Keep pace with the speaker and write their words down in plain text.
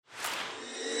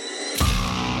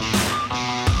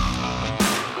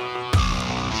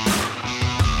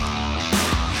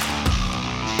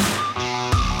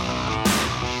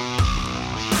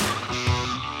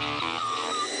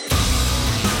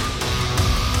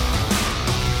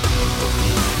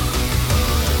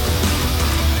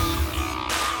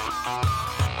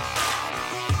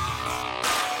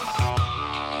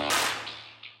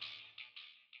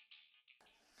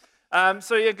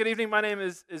Good evening. My name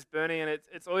is Bernie, and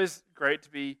it's always great to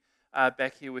be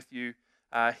back here with you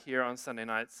here on Sunday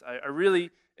nights. I really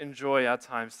enjoy our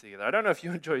times together. I don't know if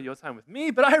you enjoy your time with me,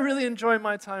 but I really enjoy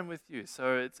my time with you.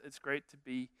 So it's great to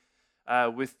be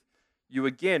with you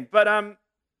again. But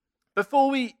before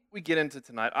we get into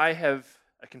tonight, I have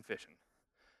a confession.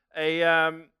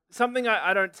 Something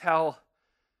I don't tell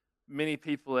many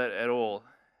people at all,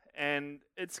 and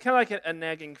it's kind of like a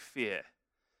nagging fear,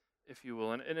 if you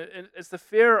will, and it's the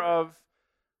fear of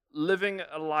living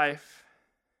a life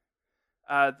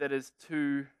that is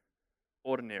too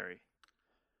ordinary,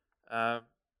 a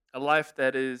life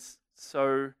that is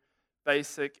so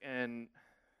basic and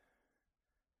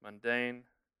mundane.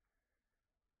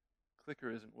 Clicker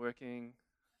isn't working.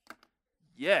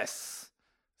 Yes,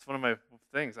 it's one of my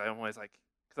things. I'm always like,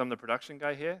 because I'm the production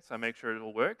guy here, so I make sure it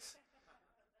all works,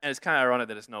 and it's kind of ironic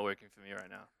that it's not working for me right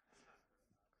now.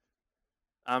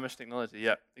 Amish technology,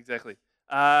 yeah, exactly.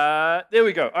 There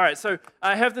we go. All right, so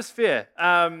I have this fear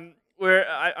where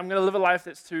I'm going to live a life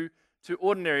that's too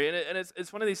ordinary, and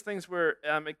it's one of these things where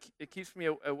it keeps me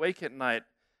awake at night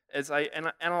as I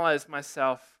analyze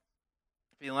myself,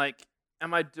 being like,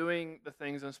 am I doing the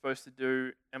things I'm supposed to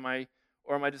do? Am I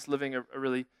just living a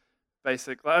really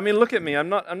basic life? I mean, look at me. I'm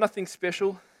nothing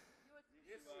special.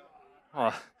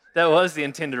 Oh, that was the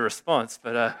intended response,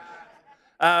 but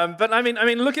I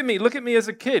mean, look at me as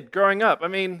a kid growing up. I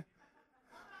mean,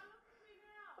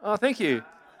 oh, thank you.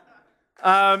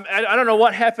 I don't know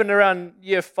what happened around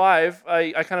year 5.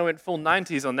 I kind of went full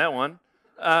 90s on that one.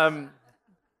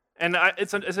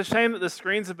 It's a shame that the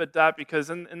screen's a bit dark because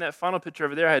in that final picture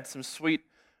over there, I had some sweet,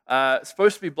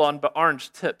 supposed to be blonde, but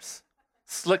orange tips,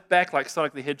 slicked back like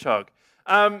Sonic the Hedgehog.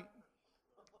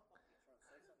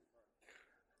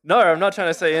 No, I'm not trying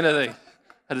to say anything.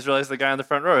 I just realized the guy in the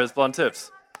front row has blonde tips.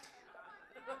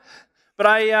 But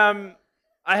I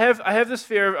have this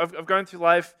fear of going through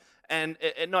life and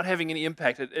it not having any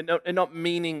impact, it not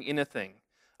meaning anything.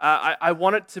 I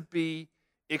want it to be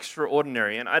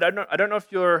extraordinary, and I don't know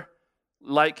if you're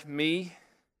like me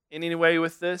in any way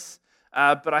with this,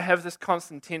 but I have this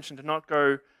constant tension to not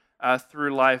go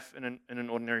through life in an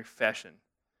ordinary fashion.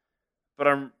 But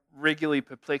I'm regularly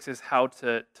perplexed as how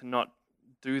to not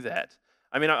do that.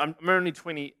 I mean, I'm only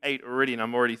 28 already, and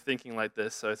I'm already thinking like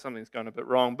this, so something's going a bit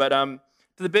wrong. But to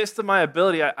the best of my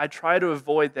ability, I try to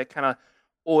avoid that kind of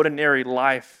ordinary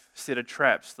life set of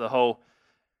traps. The whole,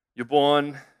 you're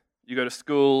born, you go to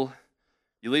school,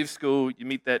 you leave school, you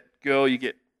meet that girl, you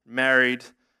get married,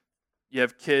 you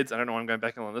have kids. I don't know why I'm going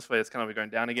back along this way. It's kind of going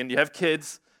down again. You have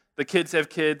kids, the kids have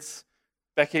kids.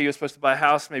 Back here, you're supposed to buy a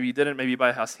house. Maybe you didn't. Maybe you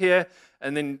buy a house here,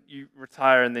 and then you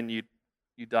retire, and then you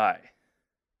die.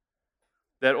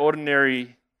 That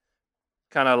ordinary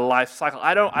kind of life cycle.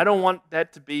 I don't want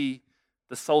that to be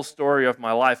the sole story of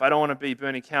my life. I don't want to be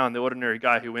Bernie Cowan, the ordinary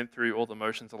guy who went through all the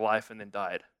motions of life and then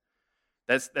died.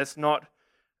 That's not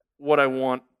what I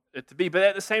want it to be. But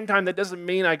at the same time, that doesn't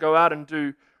mean I go out and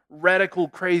do radical,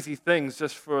 crazy things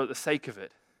just for the sake of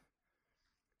it,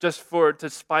 just to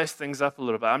spice things up a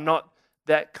little bit. I'm not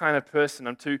that kind of person.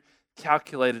 I'm too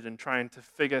calculated in trying to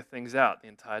figure things out the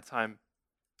entire time.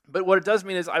 But what it does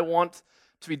mean is I want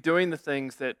to be doing the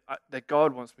things that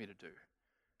God wants me to do,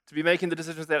 to be making the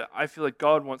decisions that I feel like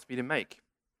God wants me to make.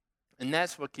 And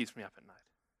that's what keeps me up at night.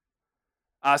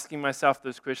 Asking myself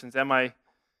those questions, am I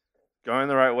going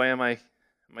the right way? Am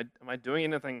I doing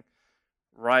anything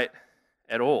right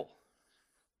at all?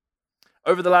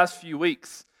 Over the last few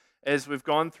weeks, as we've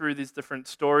gone through these different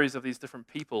stories of these different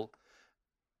people,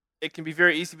 it can be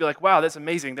very easy to be like, wow, that's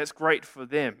amazing, that's great for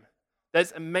them.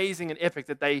 That's amazing and epic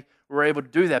that they were able to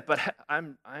do that, but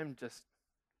I'm just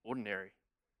ordinary.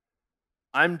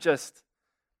 I'm just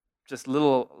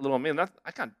little me.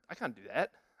 I can't do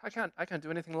that. I can't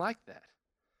do anything like that.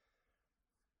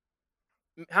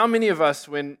 How many of us,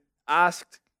 when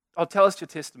asked, "Oh, tell us your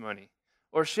testimony,"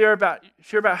 or share about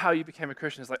how you became a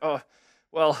Christian, is like, "Oh,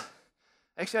 well,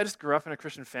 actually, I just grew up in a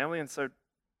Christian family, and so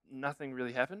nothing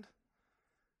really happened."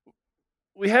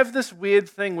 We have this weird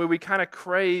thing where we kind of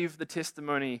crave the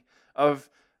testimony of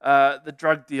the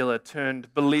drug dealer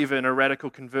turned believer in a radical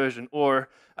conversion, or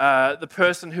the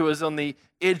person who was on the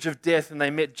edge of death and they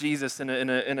met Jesus in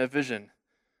a vision.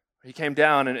 He came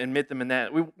down and met them in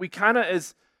that. We kind of,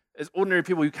 as ordinary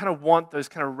people, we kind of want those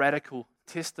kind of radical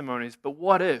testimonies. But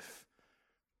what if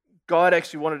God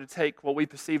actually wanted to take what we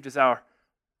perceived as our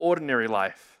ordinary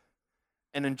life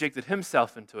and injected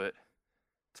himself into it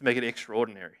to make it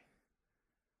extraordinary?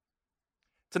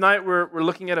 Tonight, we're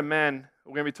looking at a man.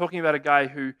 We're going to be talking about a guy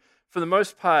who, for the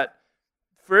most part,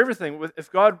 for everything, if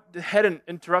God hadn't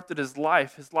interrupted his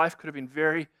life could have been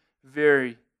very,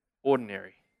 very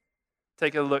ordinary.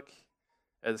 take a look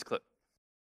at this clip.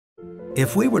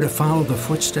 If we were to follow the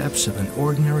footsteps of an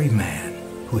ordinary man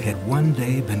who had one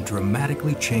day been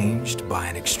dramatically changed by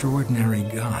an extraordinary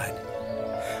God,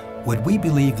 would we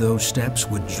believe those steps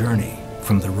would journey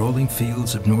from the rolling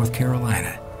fields of North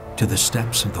Carolina to the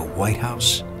steps of the White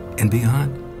House and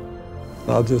beyond?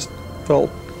 I just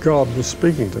felt God was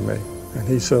speaking to me, and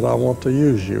he said, I want to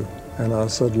use you. And I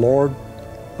said, Lord,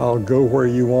 I'll go where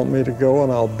you want me to go,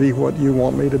 and I'll be what you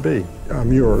want me to be.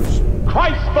 I'm yours.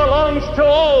 Christ belongs to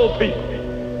all people.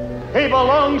 He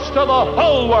belongs to the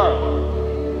whole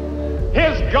world.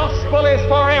 His gospel is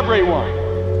for everyone,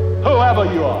 whoever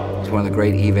you are. He's one of the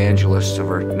great evangelists of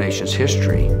our nation's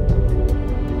history.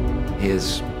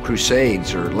 His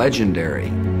crusades are legendary.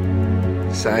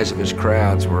 The size of his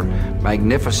crowds were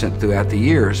magnificent throughout the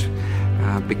years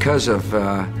because of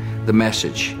the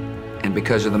message and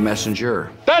because of the messenger.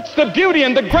 That's the beauty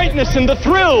and the greatness and the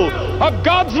thrill of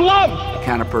God's love. The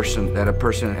kind of person that a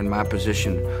person in my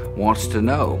position wants to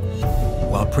know.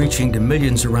 While preaching to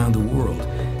millions around the world,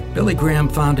 Billy Graham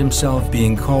found himself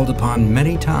being called upon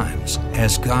many times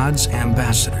as God's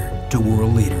ambassador to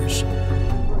world leaders.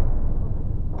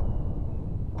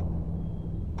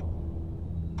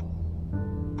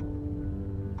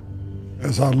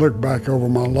 As I look back over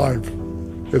my life,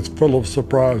 it's full of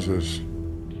surprises.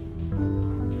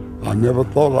 I never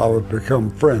thought I would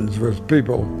become friends with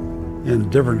people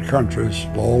in different countries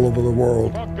all over the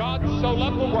world. For God so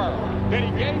loved the world that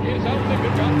he gave his only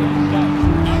begotten Son.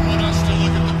 I want us to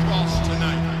look at the cross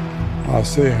tonight. I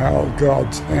see how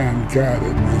God's hand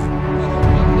guided me.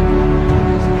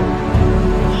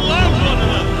 Love one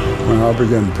another. When I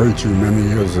began preaching many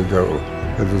years ago,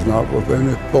 it was not with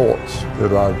any thoughts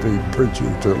that I'd be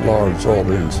preaching to large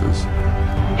audiences.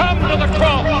 Come to the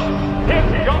cross. His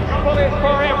gospel is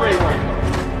for everyone.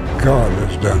 God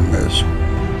has done this.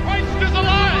 Christ is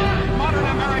alive. In modern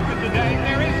America today,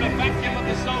 there is a vacuum of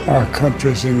the soul. Our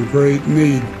country's in great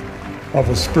need of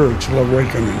a spiritual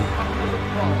awakening.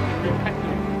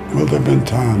 Well, there have been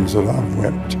times that I've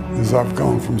wept as I've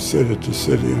gone from city to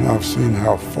city and I've seen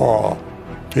how far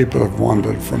people have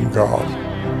wandered from God.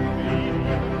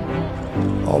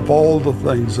 Of all the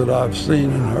things that I've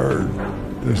seen and heard,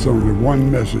 there's only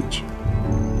one message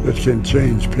that can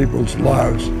change people's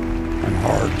lives and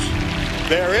hearts.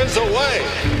 There is a way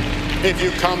if you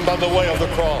come by the way of the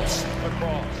cross.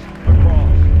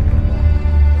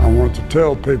 I want to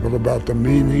tell people about the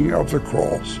meaning of the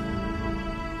cross.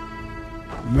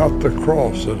 Not the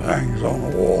cross that hangs on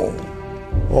a wall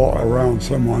or around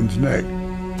someone's neck.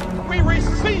 We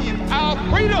receive our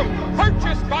freedom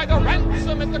purchased by the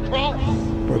ransom at the cross.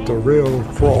 But the real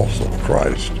cross of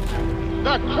Christ.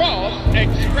 The cross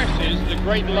expresses the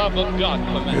great love of God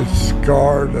for man. It's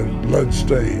scarred and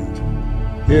bloodstained.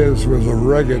 His was a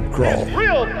rugged cross. His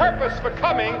real purpose for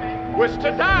coming was to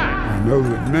die. I know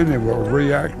that many will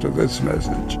react to this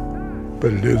message,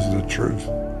 but it is the truth.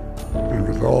 And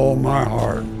with all my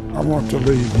heart, I want to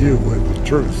leave you with the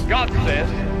truth. God says,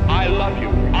 I love you.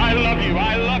 I love you.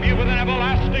 I love you with an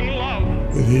everlasting love.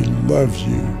 That he loves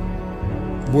you,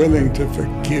 willing to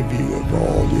forgive you of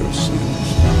all your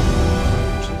sins.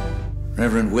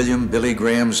 Reverend William Billy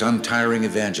Graham's untiring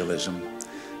evangelism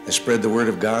has spread the word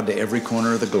of God to every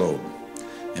corner of the globe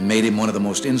and made him one of the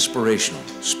most inspirational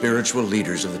spiritual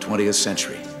leaders of the 20th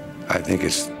century. I think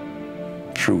it's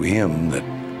through him that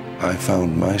I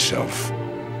found myself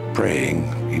praying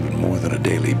even more than a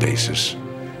daily basis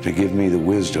to give me the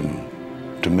wisdom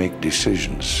to make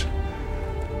decisions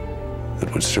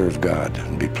that would serve God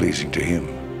and be pleasing to him.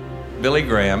 Billy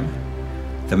Graham,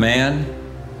 the man,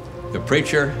 the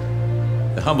preacher,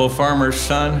 the humble farmer's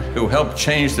son who helped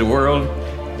change the world,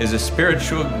 is a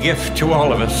spiritual gift to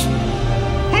all of us.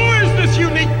 Who is this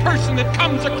unique person that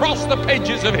comes across the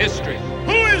pages of history?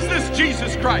 Who is this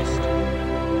Jesus Christ?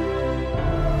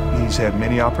 He's had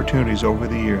many opportunities over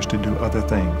the years to do other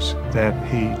things that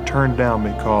he turned down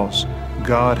because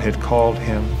God had called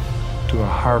him to a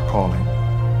higher calling,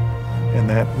 and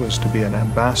that was to be an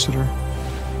ambassador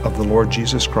of the Lord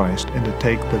Jesus Christ and to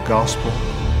take the gospel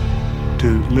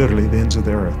to literally the ends of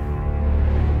the earth.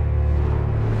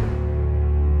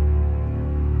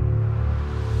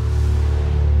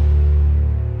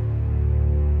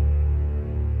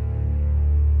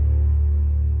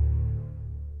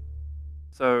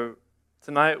 So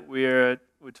tonight we're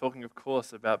talking, of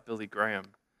course, about Billy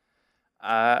Graham.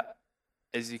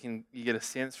 As you get a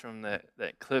sense from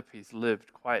that clip, he's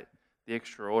lived quite the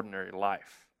extraordinary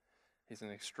life. He's an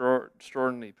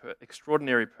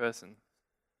extraordinary person.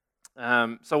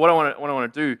 So what I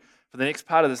want to do for the next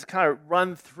part of this is kind of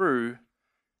run through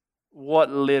what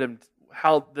led him,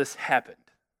 how this happened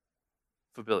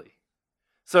for Billy.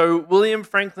 So William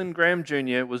Franklin Graham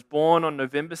Jr. was born on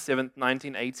November 7th,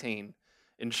 1918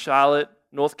 in Charlotte,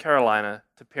 North Carolina,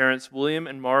 to parents William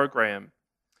and Maura Graham.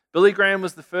 Billy Graham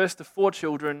was the first of 4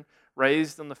 children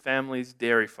raised on the family's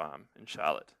dairy farm in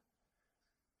Charlotte.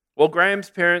 While Graham's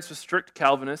parents were strict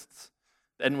Calvinists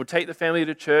and would take the family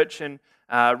to church and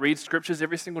read scriptures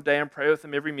every single day and pray with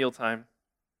them every mealtime,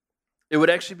 it would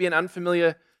actually be an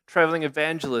unfamiliar traveling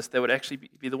evangelist that would actually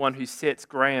be the one who sets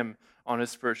Graham on his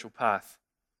spiritual path.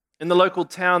 In the local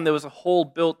town, there was a hall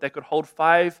built that could hold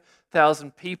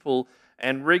 5,000 people,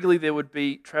 and regularly there would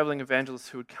be traveling evangelists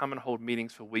who would come and hold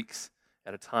meetings for weeks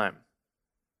at a time.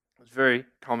 It was a very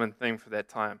common thing for that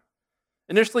time.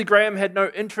 Initially, Graham had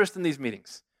no interest in these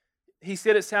meetings. He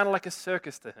said it sounded like a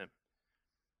circus to him.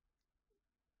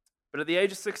 But at the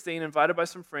age of 16, invited by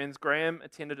some friends, Graham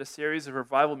attended a series of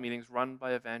revival meetings run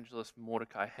by evangelist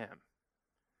Mordecai Ham.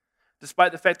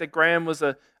 Despite the fact that Graham was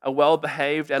a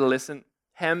well-behaved adolescent,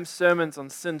 Ham's sermons on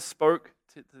sin spoke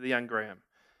to the young Graham.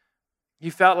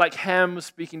 He felt like Ham was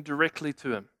speaking directly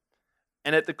to him.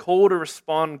 And at the call to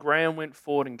respond, Graham went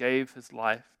forward and gave his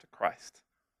life to Christ.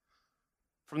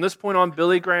 From this point on,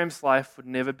 Billy Graham's life would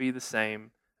never be the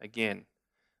same again.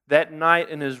 That night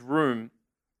in his room,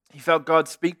 he felt God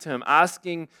speak to him,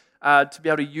 asking to be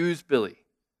able to use Billy.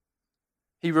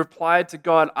 He replied to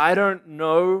God, "I don't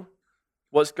know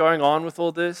what's going on with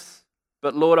all this,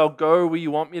 but Lord, I'll go where you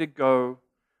want me to go.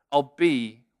 I'll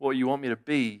be what you want me to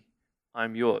be.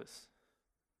 I'm yours."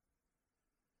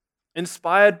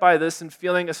 Inspired by this and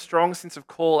feeling a strong sense of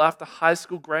call, after high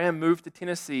school, Graham moved to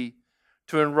Tennessee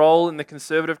to enroll in the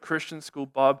conservative Christian school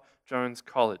Bob Jones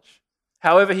College.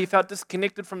 However, he felt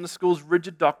disconnected from the school's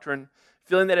rigid doctrine,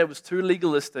 feeling that it was too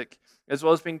legalistic, as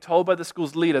well as being told by the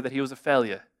school's leader that he was a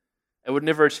failure and would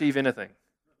never achieve anything.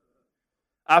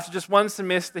 After just one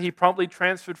semester, he promptly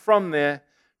transferred from there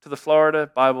to the Florida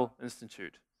Bible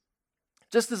Institute.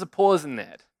 Just as a pause in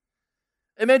that,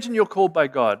 imagine you're called by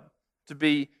God to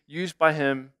be used by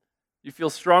Him. You feel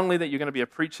strongly that you're going to be a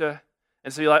preacher,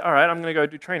 and so you're like, all right, I'm going to go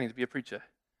do training to be a preacher.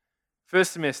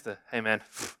 First semester, hey man,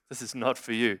 this is not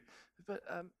for you. But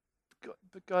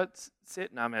God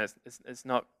said, no man, it's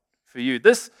not for you.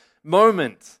 This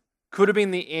moment could have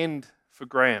been the end for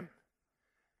Graham.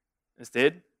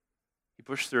 Instead, he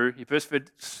pushed through, he persevered,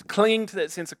 clinging to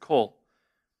that sense of call.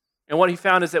 And what he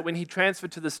found is that when he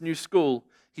transferred to this new school,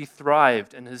 he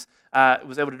thrived and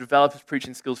was able to develop his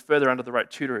preaching skills further under the right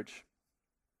tutorage.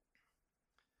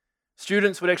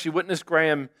 Students would actually witness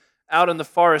Graham out in the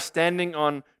forest, standing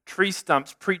on tree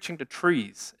stumps, preaching to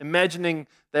trees, imagining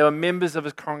they were members of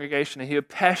his congregation, and he would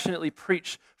passionately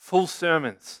preach full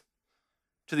sermons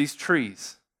to these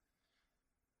trees.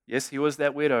 Yes, he was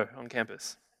that weirdo on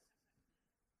campus.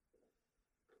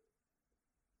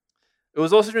 It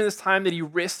was also during this time that he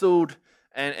wrestled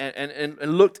and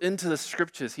looked into the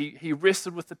scriptures. He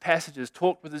wrestled with the passages,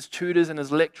 talked with his tutors and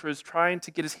his lecturers, trying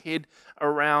to get his head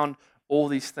around all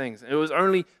these things. And it was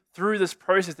only through this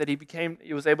process that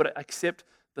he was able to accept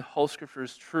the whole scripture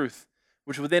as truth,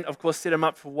 which would then, of course, set him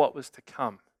up for what was to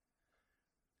come.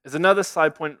 As another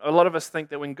side point, a lot of us think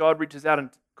that when God reaches out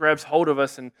and grabs hold of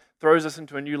us and throws us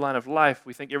into a new line of life,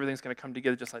 we think everything's going to come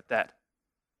together just like that.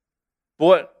 But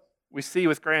what we see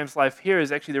with Graham's life here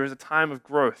is actually there is a time of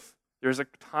growth. There is a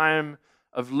time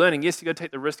of learning. Yes, you got to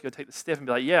take the risk, you got to take the step and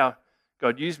be like, yeah,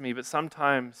 God used me, but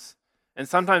sometimes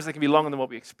they can be longer than what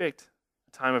we expect.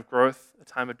 A time of growth, a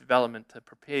time of development to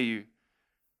prepare you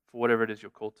for whatever it is you're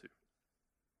called to.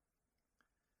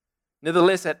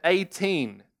 Nevertheless, at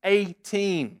 18,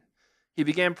 he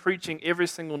began preaching every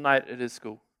single night at his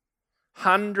school.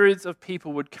 Hundreds of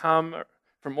people would come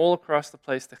from all across the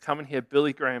place to come and hear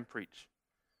Billy Graham preach.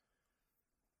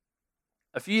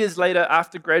 A few years later,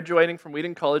 after graduating from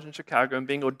Wheaton College in Chicago and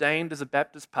being ordained as a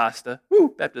Baptist pastor,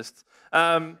 Baptists,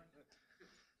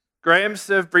 Graham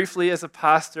served briefly as a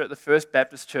pastor at the First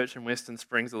Baptist Church in Western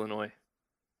Springs, Illinois.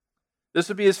 This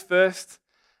would be his first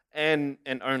and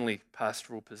only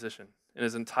pastoral position in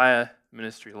his entire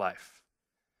ministry life.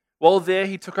 While there,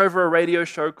 he took over a radio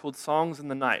show called Songs in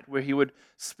the Night, where he would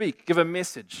speak, give a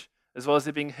message, as well as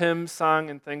there being hymns sung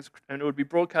and things, and it would be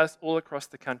broadcast all across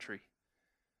the country.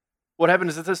 What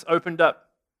happened is that this opened up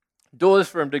doors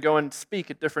for him to go and speak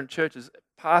at different churches.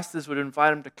 Pastors would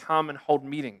invite him to come and hold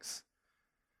meetings.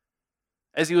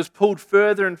 As he was pulled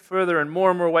further and further and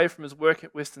more away from his work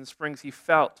at Western Springs, he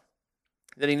felt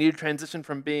that he needed to transition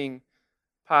from being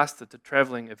pastor to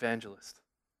traveling evangelist.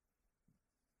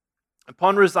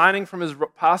 Upon resigning from his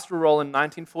pastoral role in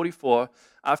 1944,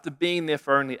 after being there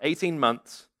for only 18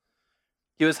 months,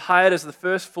 he was hired as the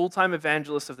first full-time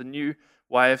evangelist of the new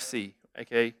YFC,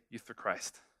 aka Youth for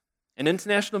Christ. An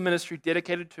international ministry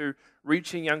dedicated to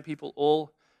reaching young people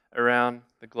all around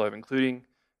the globe, including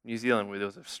New Zealand, where there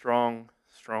was a strong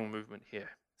movement here.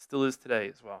 Still is today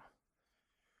as well.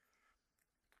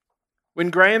 When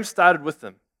Graham started with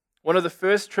them, one of the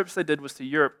first trips they did was to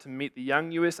Europe to meet the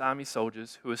young US Army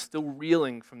soldiers who were still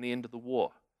reeling from the end of the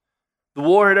war. The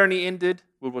war had only ended,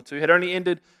 World War II had only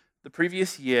ended the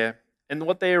previous year, and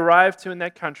what they arrived to in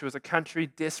that country was a country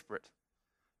desperate.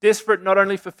 Desperate not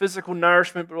only for physical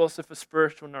nourishment, but also for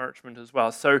spiritual nourishment as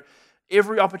well. So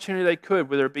every opportunity they could,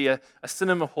 whether it be a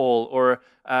cinema hall or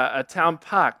a town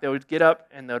park, they would get up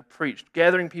and they would preach,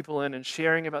 gathering people in and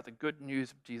sharing about the good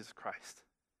news of Jesus Christ.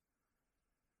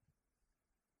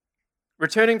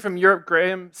 Returning from Europe,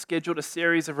 Graham scheduled a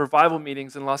series of revival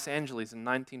meetings in Los Angeles in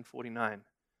 1949,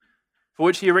 for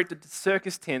which he erected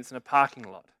circus tents in a parking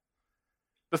lot.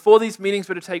 Before these meetings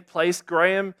were to take place,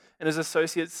 Graham and his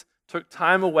associates took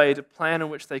time away to plan a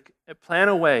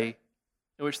way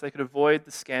in which they could avoid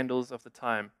the scandals of the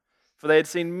time. For they had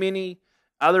seen many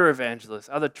other evangelists,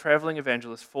 other traveling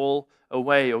evangelists, fall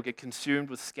away or get consumed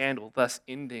with scandal, thus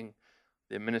ending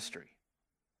their ministry.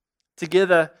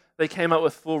 Together, they came up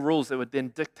with 4 rules that would then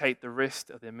dictate the rest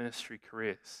of their ministry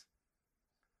careers.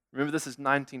 Remember, this is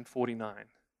 1949.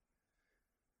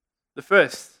 The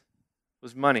first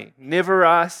was money. Never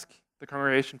ask the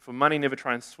congregation for money, never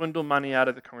try and swindle money out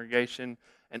of the congregation,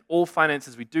 and all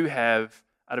finances we do have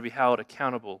are to be held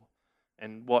accountable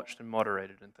and watched and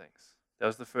moderated and things. That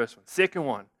was the first one. Second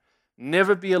one,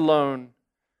 never be alone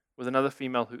with another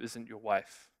female who isn't your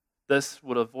wife. This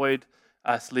would avoid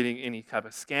us leading any type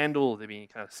of scandal or there being any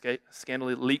kind of scandal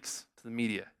leaks to the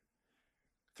media.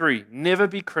 3, never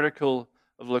be critical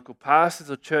of local pastors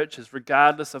or churches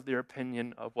regardless of their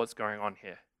opinion of what's going on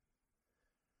here.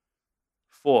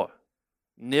 4,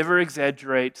 never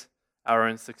exaggerate our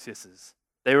own successes.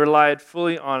 They relied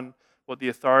fully on what the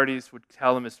authorities would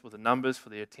tell them as for the numbers, for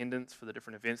the attendance, for the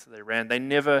different events that they ran. They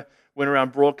never went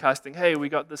around broadcasting, hey, we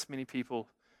got this many people.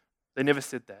 They never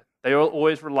said that. They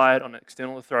always relied on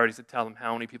external authorities to tell them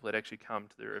how many people had actually come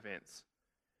to their events.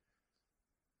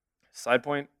 Side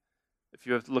point, if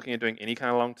you're looking at doing any kind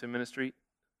of long-term ministry,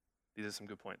 these are some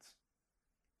good points.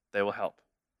 They will help.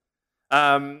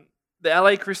 The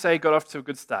LA Crusade got off to a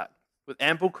good start, with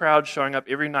ample crowds showing up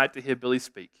every night to hear Billy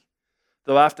speak.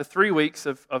 Though after 3 weeks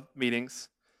of meetings,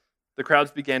 the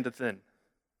crowds began to thin,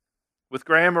 with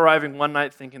Graham arriving one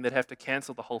night thinking they'd have to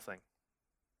cancel the whole thing.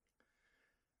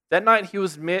 That night he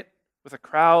was met with a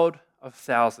crowd of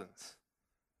thousands.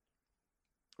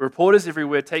 Reporters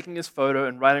everywhere taking his photo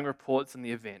and writing reports on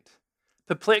the event.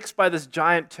 Perplexed by this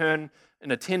giant turn in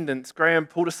attendance, Graham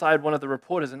pulled aside one of the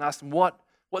reporters and asked him,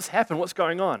 what's happened? What's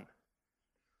going on?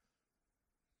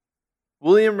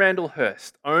 William Randall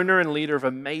Hearst, owner and leader of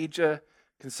a major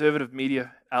conservative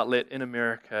media outlet in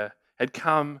America, had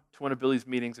come to one of Billy's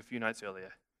meetings a few nights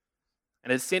earlier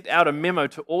and had sent out a memo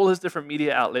to all his different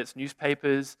media outlets,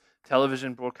 newspapers,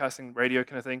 television, broadcasting, radio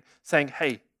kind of thing, saying,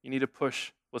 hey, you need to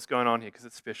push what's going on here because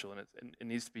it's special and it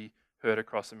needs to be heard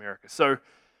across America. So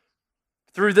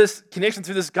through this connection,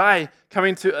 through this guy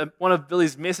coming to one of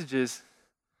Billy's messages,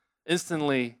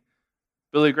 instantly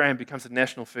Billy Graham becomes a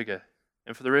national figure.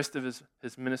 And for the rest of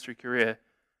his ministry career,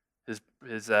 his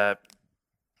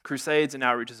crusades and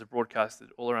outreaches are broadcasted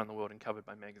all around the world and covered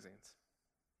by magazines.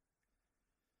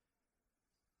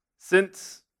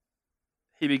 Since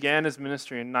he began his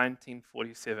ministry in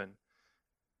 1947,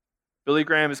 Billy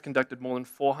Graham has conducted more than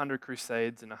 400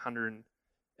 crusades in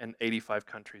 185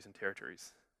 countries and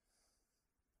territories.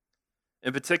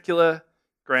 In particular,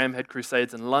 Graham had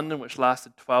crusades in London, which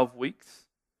lasted 12 weeks,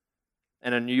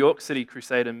 and a New York City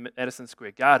crusade in Madison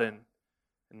Square Garden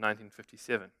in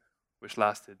 1957, which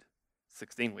lasted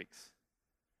 16 weeks.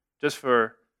 Just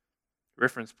for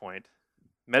reference point,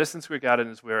 Madison Square Garden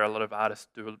is where a lot of artists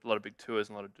do a lot of big tours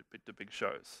and a lot of the big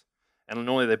shows. And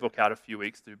normally they book out a few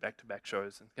weeks to do back-to-back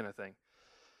shows and kind of thing.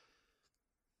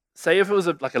 Say if it was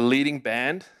like a leading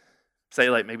band, say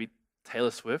like maybe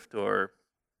Taylor Swift, or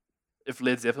if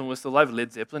Led Zeppelin was still alive,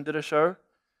 Led Zeppelin did a show,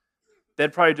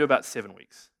 they'd probably do about 7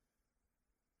 weeks.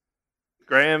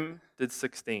 Graham did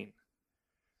 16.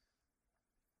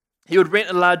 He would rent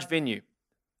a large venue,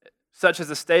 such as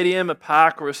a stadium, a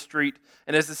park, or a street,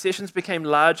 and as the sessions became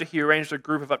larger, he arranged a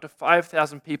group of up to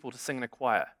 5,000 people to sing in a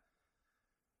choir.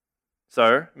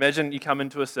 So, imagine you come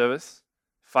into a service,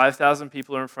 5,000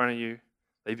 people are in front of you,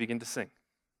 they begin to sing.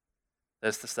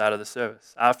 That's the start of the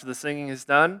service. After the singing is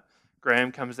done,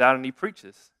 Graham comes out and he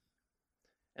preaches.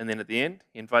 And then at the end,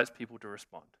 he invites people to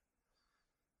respond.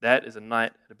 That is a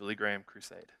night at a Billy Graham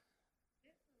crusade.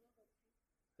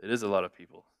 It is a lot of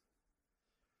people.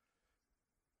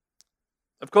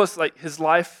 Of course, like his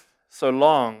life so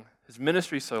long, his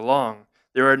ministry so long,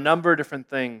 there are a number of different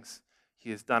things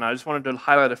he has done. I just wanted to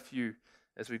highlight a few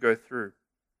as we go through.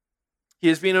 He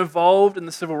has been involved in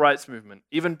the civil rights movement,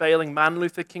 even bailing Martin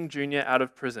Luther King Jr. out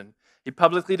of prison. He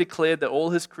publicly declared that all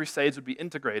his crusades would be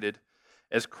integrated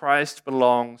as Christ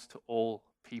belongs to all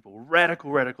people.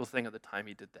 Radical, radical thing at the time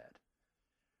he did that.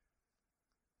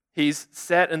 He's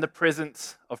sat in the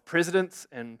presence of presidents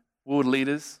and world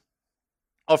leaders,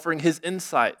 offering his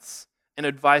insights and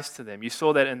advice to them. You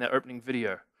saw that in the opening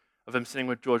video of him sitting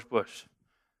with George Bush,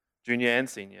 Jr. and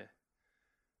Sr.,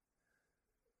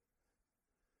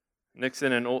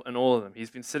 Nixon and all of them. He's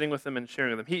been sitting with them and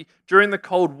sharing with them. During the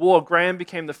Cold War, Graham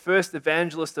became the first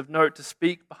evangelist of note to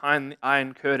speak behind the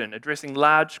Iron Curtain, addressing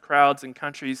large crowds in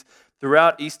countries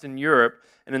throughout Eastern Europe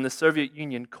and in the Soviet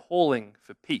Union, calling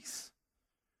for peace.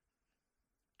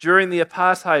 During the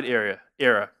apartheid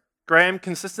era, Graham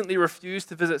consistently refused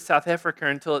to visit South Africa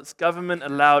until its government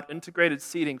allowed integrated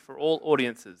seating for all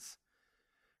audiences.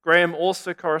 Graham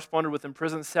also corresponded with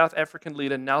imprisoned South African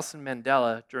leader Nelson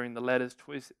Mandela during the latter's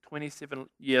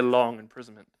 27-year-long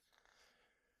imprisonment.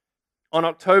 On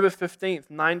October 15th,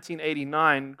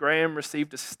 1989, Graham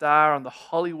received a star on the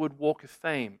Hollywood Walk of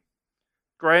Fame.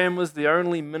 Graham was the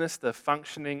only minister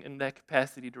functioning in that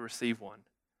capacity to receive one.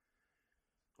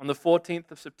 On the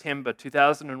 14th of September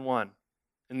 2001,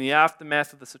 in the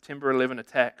aftermath of the September 11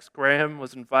 attacks, Graham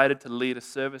was invited to lead a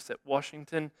service at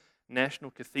Washington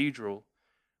National Cathedral,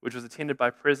 which was attended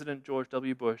by President George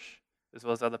W. Bush, as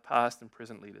well as other past and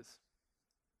present leaders.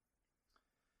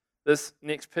 This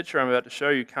next picture I'm about to show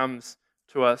you comes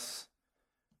to us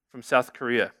from South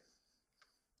Korea.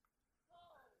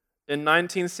 In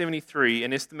 1973,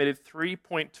 an estimated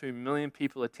 3.2 million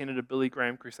people attended a Billy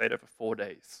Graham crusade over 4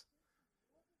 days,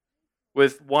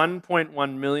 with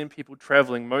 1.1 million people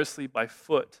traveling mostly by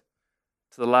foot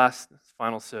to the last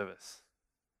final service.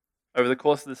 Over the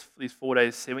course of these 4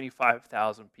 days,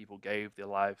 75,000 people gave their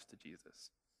lives to Jesus.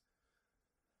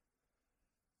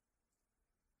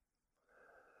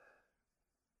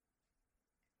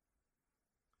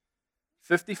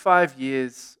 "55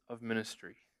 years of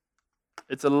ministry.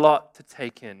 It's a lot to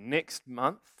take in. Next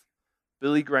month,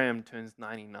 Billy Graham turns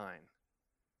 99.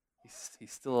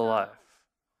 He's still alive.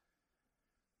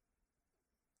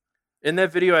 In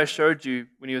that video I showed you,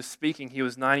 when he was speaking, he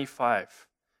was 95.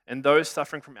 And those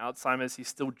suffering from Alzheimer's, he's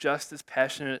still just as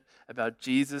passionate about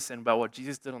Jesus and about what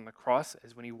Jesus did on the cross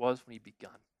as when he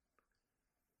began.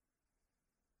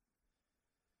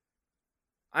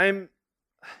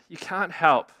 You can't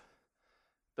help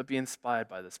but be inspired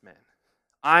by this man.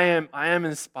 I am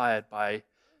inspired by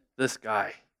this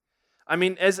guy. I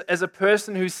mean, as a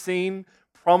person who's seen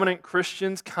prominent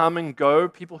Christians come and go,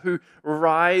 people who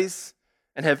rise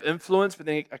and have influence, but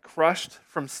then are crushed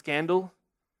from scandal,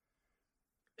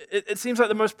 it seems like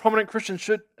the most prominent Christian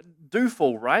should do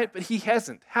fall, right? But he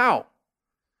hasn't. How?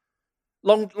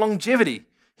 Longevity.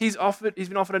 He's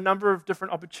been offered a number of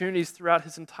different opportunities throughout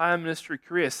his entire ministry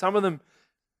career, some of them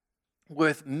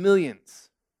worth millions.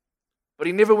 But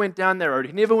he never went down that road.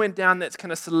 He never went down that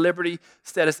kind of celebrity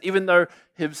status, even though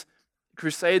his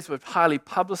crusades were highly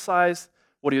publicized,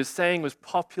 what he was saying was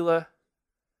popular.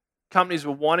 Companies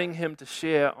were wanting him to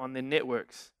share on their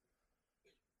networks.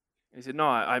 And he said, no,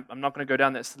 I'm not going to go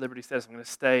down that celebrity status. I'm going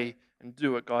to stay and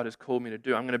do what God has called me to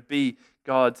do. I'm going to be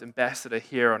God's ambassador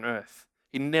here on earth.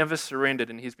 He never surrendered,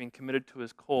 and he's been committed to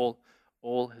his call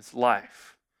all his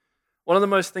life. One of the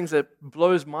most things that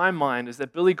blows my mind is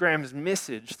that Billy Graham's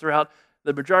message throughout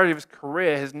the majority of his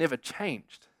career has never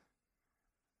changed.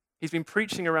 He's been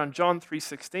preaching around John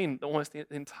 3:16 almost the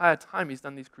entire time he's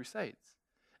done these crusades.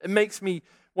 It makes me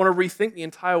want to rethink the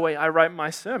entire way I write my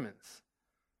sermons.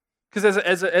 Because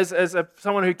as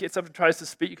someone who gets up and tries to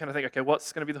speak, you kind of think, okay,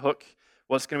 what's going to be the hook?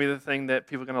 What's going to be the thing that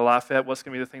people are going to laugh at? What's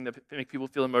going to be the thing that make people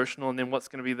feel emotional? And then what's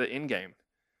going to be the end game?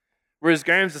 Whereas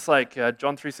Graham's just like,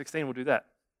 John 3:16 will do that.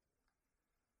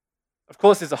 Of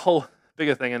course, there's a whole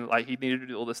bigger thing, and like he needed to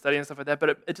do all the study and stuff like that,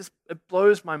 but it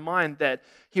blows my mind that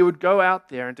he would go out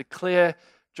there and declare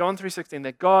John 3:16,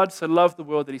 that God so loved the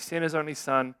world that he sent his only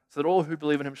son so that all who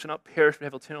believe in him should not perish but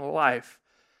have eternal life.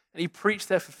 And he preached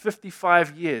that for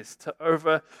 55 years to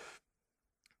over,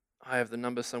 I have the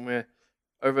number somewhere,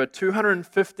 over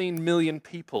 215 million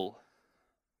people.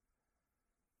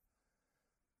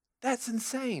 That's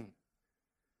insane.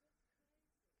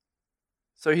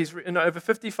 So he's in over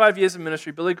 55 years of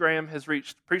ministry, Billy Graham has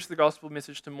preached the gospel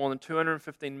message to more than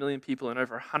 215 million people in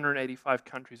over 185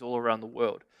 countries all around the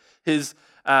world. His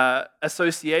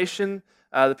association,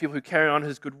 the people who carry on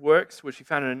his good works, which he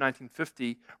founded in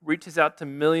 1950, reaches out to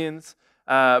millions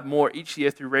more each year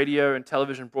through radio and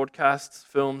television broadcasts,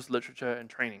 films, literature, and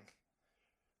training.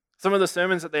 Some of the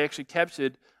sermons that they actually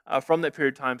captured from that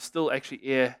period of time still actually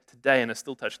air today and are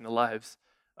still touching the lives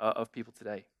of people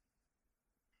today.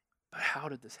 But how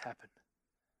did this happen?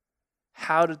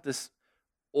 How did this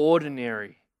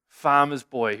ordinary farmer's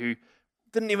boy who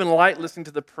didn't even like listening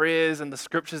to the prayers and the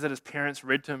scriptures that his parents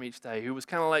read to him each day, who was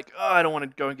kind of like, oh, I don't want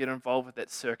to go and get involved with that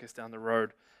circus down the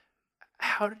road,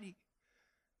 how did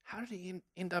he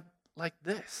end up like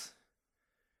this?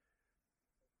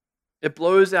 It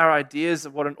blows our ideas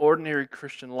of what an ordinary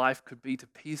Christian life could be to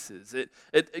pieces.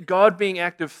 God being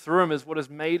active through him is what has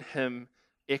made him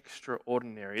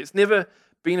extraordinary. It's never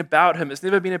been about him. It's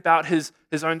never been about his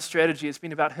own strategy. It's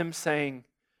been about him saying,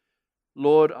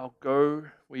 Lord, I'll go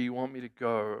where you want me to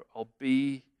go. I'll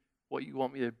be what you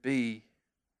want me to be.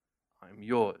 I'm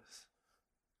yours.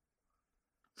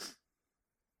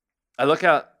 I look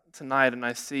out tonight and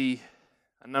I see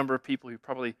a number of people who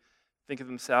probably think of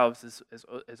themselves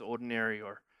as ordinary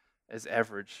or as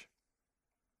average.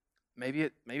 Maybe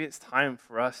it's time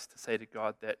for us to say to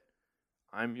God that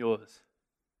I'm yours.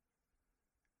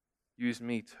 Use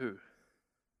me too.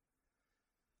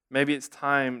 Maybe it's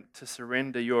time to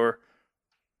surrender your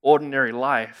ordinary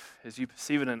life as you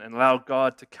perceive it and allow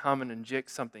God to come and inject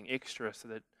something extra so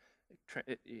that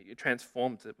it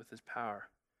transforms it with his power.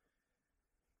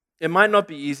 It might not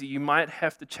be easy. You might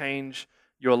have to change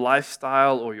your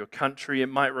lifestyle or your country. It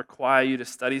might require you to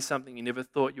study something you never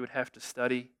thought you would have to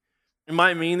study. It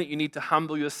might mean that you need to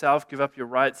humble yourself, give up your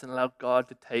rights, and allow God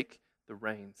to take the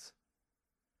reins.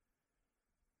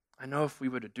 I know if we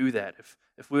were to do that,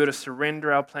 if we were to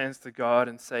surrender our plans to God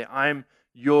and say, I'm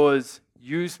yours,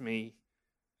 use me,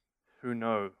 who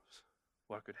knows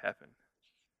what could happen.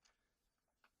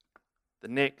 The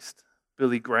next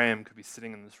Billy Graham could be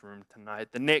sitting in this room tonight.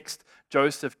 The next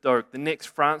Joseph Doak, the next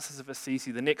Francis of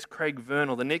Assisi, the next Craig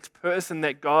Vernal, the next person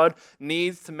that God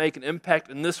needs to make an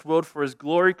impact in this world for his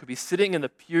glory could be sitting in the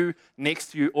pew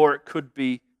next to you, or it could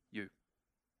be you.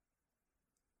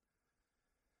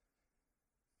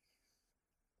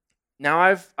 Now,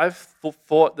 I've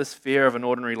fought this fear of an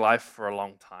ordinary life for a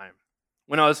long time.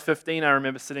 When I was 15, I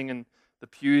remember sitting in the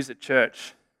pews at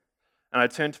church, and I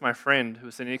turned to my friend who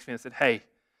was sitting next to me and said, hey,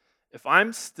 if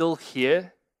I'm still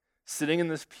here, sitting in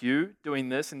this pew, doing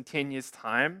this in 10 years'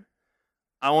 time,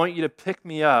 I want you to pick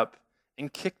me up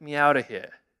and kick me out of here.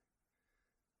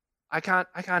 I can't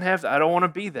have that. I don't want to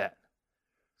be that.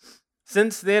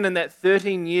 Since then, in that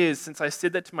 13 years since I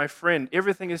said that to my friend,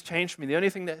 everything has changed for me. The only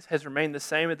thing that has remained the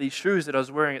same are these shoes that I was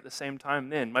wearing at the same time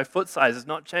then. My foot size has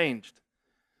not changed.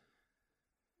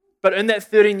 But in that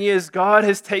 13 years, God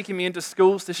has taken me into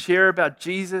schools to share about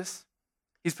Jesus.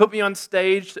 He's put me on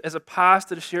stage as a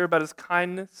pastor to share about his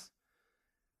kindness.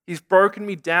 He's broken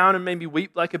me down and made me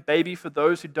weep like a baby for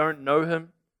those who don't know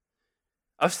him.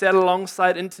 I've sat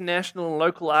alongside international and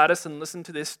local artists and listened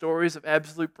to their stories of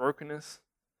absolute brokenness.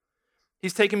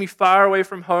 He's taken me far away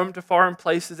from home to foreign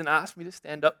places and asked me to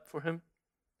stand up for him,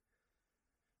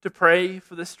 to pray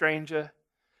for the stranger,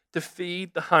 to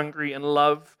feed the hungry and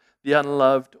love the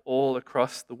unloved all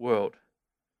across the world.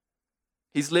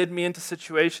 He's led me into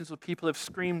situations where people have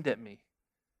screamed at me,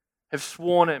 have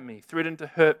sworn at me, threatened to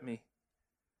hurt me.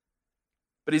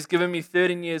 But he's given me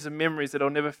 13 years of memories that I'll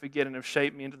never forget and have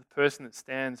shaped me into the person that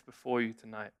stands before you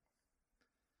tonight.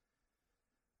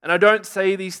 And I don't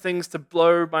say these things to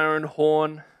blow my own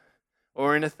horn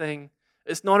or anything.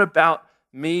 It's not about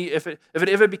me. If it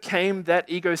ever became that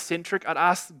egocentric, I'd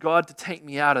ask God to take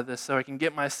me out of this so I can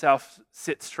get myself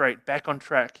set straight, back on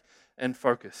track and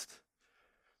focused.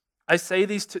 I say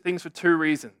these two things for two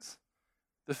reasons.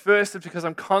 The first is because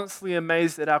I'm constantly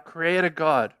amazed that our Creator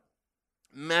God,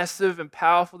 massive and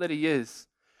powerful that He is,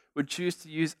 would choose to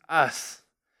use us,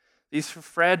 these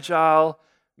fragile,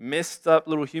 messed up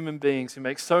little human beings who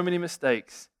make so many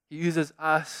mistakes. He uses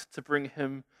us to bring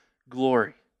Him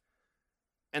glory.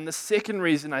 And the second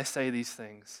reason I say these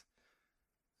things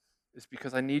is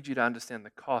because I need you to understand the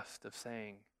cost of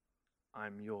saying,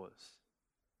 I'm yours.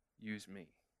 Use me.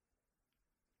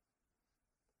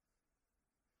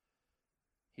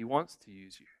 He wants to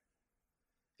use you.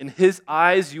 In His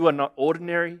eyes, you are not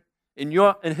ordinary. In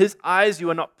His eyes, you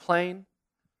are not plain.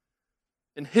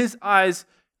 In His eyes,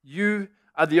 you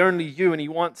are the only you, and He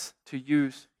wants to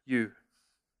use you.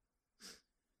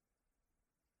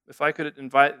 If I could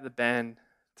invite the band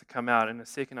to come out, in a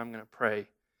second I'm going to pray.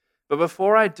 But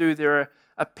before I do, there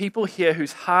are people here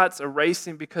whose hearts are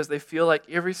racing because they feel like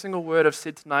every single word I've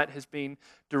said tonight has been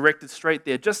directed straight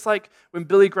there. Just like when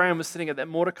Billy Graham was sitting at that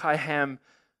Mordecai Ham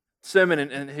sermon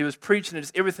and he was preaching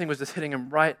and everything was just hitting him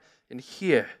right in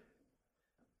here.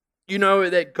 You know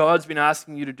that God's been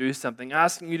asking you to do something,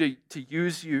 asking you to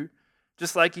use you,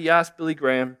 just like He asked Billy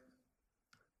Graham.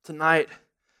 Tonight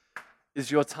is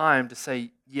your time to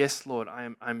say, yes, Lord,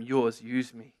 I'm yours,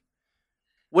 use me.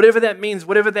 Whatever that means,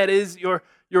 whatever that is you're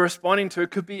responding to,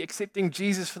 it could be accepting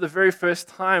Jesus for the very first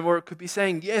time, or it could be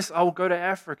saying, yes, I will go to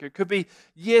Africa. It could be,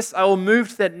 yes, I will move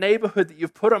to that neighborhood that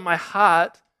you've put on my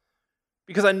heart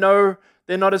because I know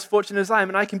they're not as fortunate as I am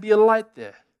and I can be a light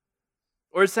there.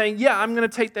 Or it's saying, yeah, I'm going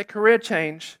to take that career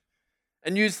change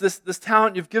and use this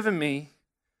talent you've given me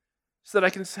so that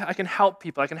I can help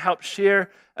people. I can help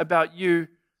share about you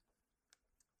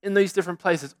in these different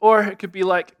places. Or it could be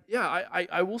like, yeah,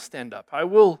 I will stand up. I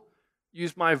will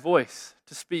use my voice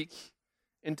to speak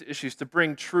into issues, to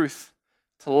bring truth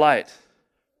to light.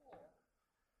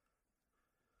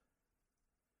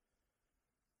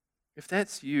 If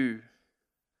that's you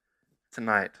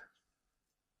tonight,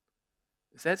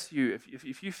 if that's you,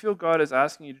 if you feel God is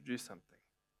asking you to do something,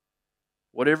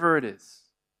 whatever it is,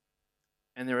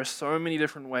 and there are so many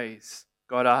different ways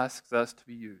God asks us to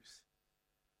be used,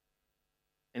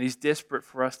 and He's desperate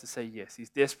for us to say yes. He's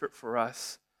desperate for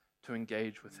us to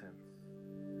engage with Him.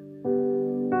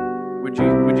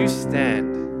 Would you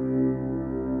stand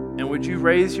and would you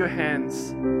raise your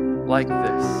hands like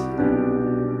this?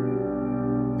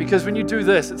 Because when you do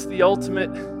this, it's the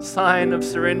ultimate sign of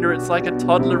surrender. It's like a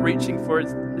toddler reaching for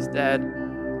his dad,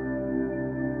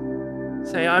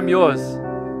 saying, I'm yours.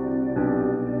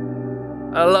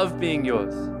 I love being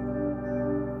yours.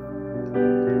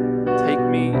 Take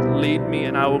me, lead me,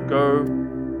 and I will go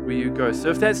where you go. So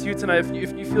if that's you tonight, if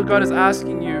you feel God is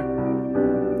asking you,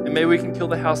 and maybe we can kill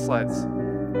the house lights,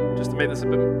 just to make this a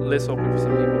bit less awkward for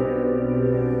some people.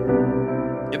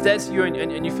 If that's you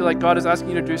and you feel like God is asking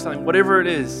you to do something, whatever it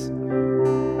is,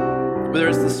 whether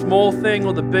it's the small thing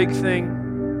or the big thing,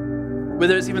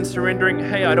 whether it's even surrendering,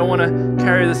 hey, I don't want to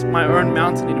carry my own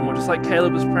mountain anymore, just like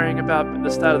Caleb was praying about at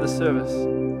the start of the service.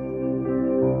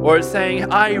 Or it's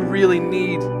saying, I really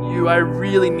need you. I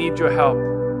really need your help.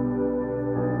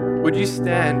 Would you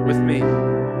stand with me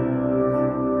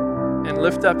and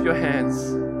lift up your hands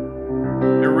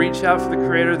and reach out for the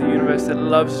Creator of the universe that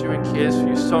loves you and cares for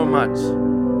you so much?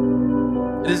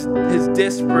 It is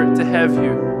desperate to have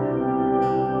you,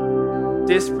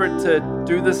 desperate to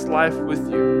do this life with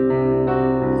you.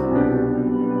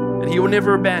 And He will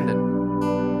never abandon.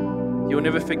 He will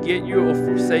never forget you or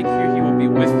forsake you. He will be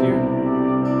with you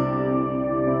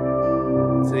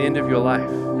to the end of your life.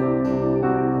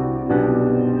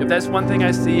 If that's one thing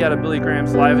I see out of Billy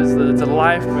Graham's life, is that it's a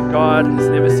life where God has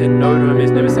never said no to him.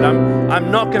 He's never said, I'm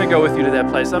not going to go with you to that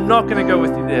place. I'm not going to go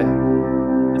with you there.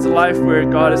 It's a life where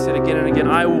God has said again and again,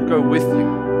 I will go with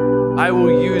you. I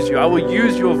will use you. I will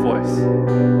use your voice.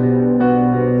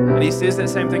 And He says that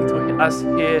same thing to us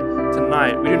here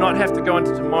tonight. We do not have to go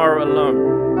into tomorrow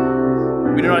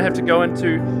alone. We do not have to go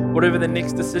into whatever the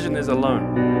next decision is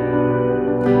alone.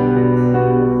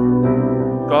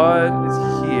 God is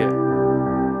here.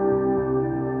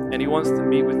 And He wants to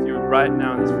meet with you right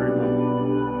now in this very moment.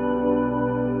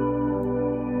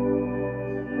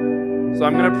 So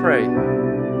I'm going to pray.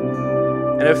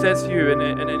 And if that's you, and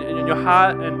in your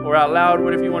heart or out loud,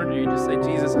 whatever you want to do, you just say,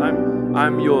 Jesus,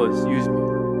 I'm yours. Use me.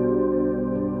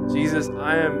 Jesus,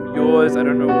 I am yours. I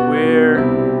don't know where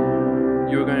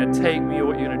you're going to take me or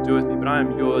what you're going to do with me, but I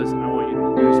am yours, and I want you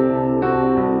to use me.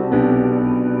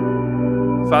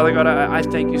 Father God, I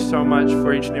thank you so much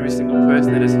for each and every single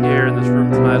person that is here in this room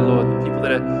tonight, Lord. The people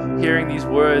that are hearing these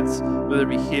words, whether it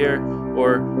be here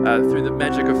or through the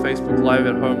magic of Facebook Live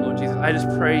at home, Lord Jesus. I just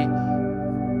pray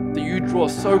that you draw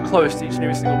so close to each and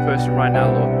every single person right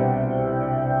now, Lord.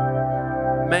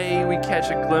 May we catch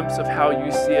a glimpse of how you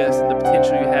see us and the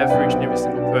potential you have for each and every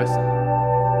single person.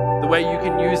 The way you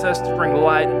can use us to bring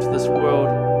light into this world.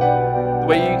 The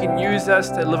way you can use us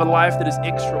to live a life that is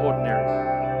extraordinary.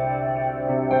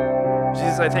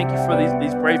 Jesus, I thank you for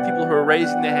these brave people who are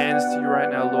raising their hands to you right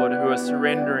now, Lord, who are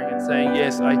surrendering and saying,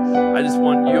 yes, I just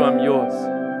want you, I'm yours.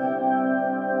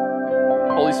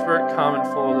 Holy Spirit, come and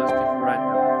follow those people right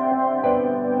now.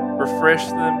 Refresh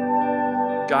them,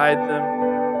 guide them,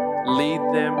 lead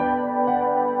them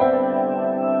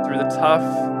through the tough,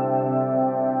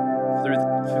 through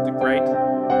the great.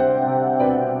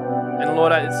 And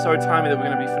Lord, it's so timely that we're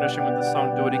going to be finishing with the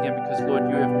song, Do It Again, because Lord,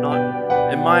 you have not,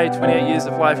 in my 28 years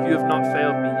of life, you have not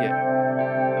failed me yet.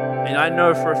 And I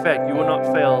know for a fact you will not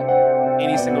fail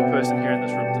any single person here in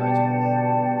this room tonight,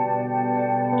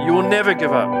 Jesus. You will never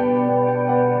give up.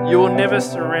 You will never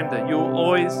surrender. You will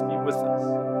always be with us.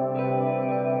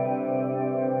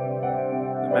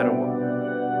 No matter what.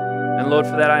 And Lord,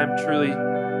 for that I am truly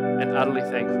and utterly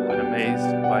thankful and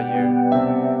amazed by you.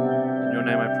 In your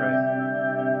name I pray.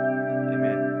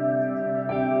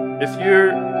 If you're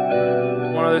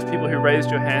one of those people who raised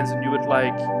your hands and you would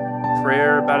like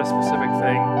prayer about a specific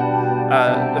thing,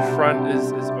 the front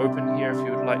is open here if you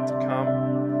would like to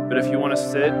come. But if you want to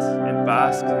sit and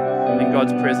bask in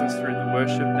God's presence through the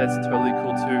worship, that's totally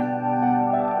cool too.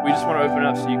 We just want to open it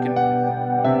up so you can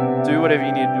do whatever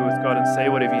you need to do with God and say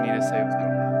whatever you need to say with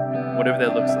God, whatever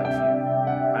that looks like for you.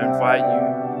 I invite you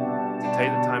to take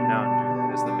the time now and do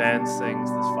that as the band sings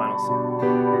this final song.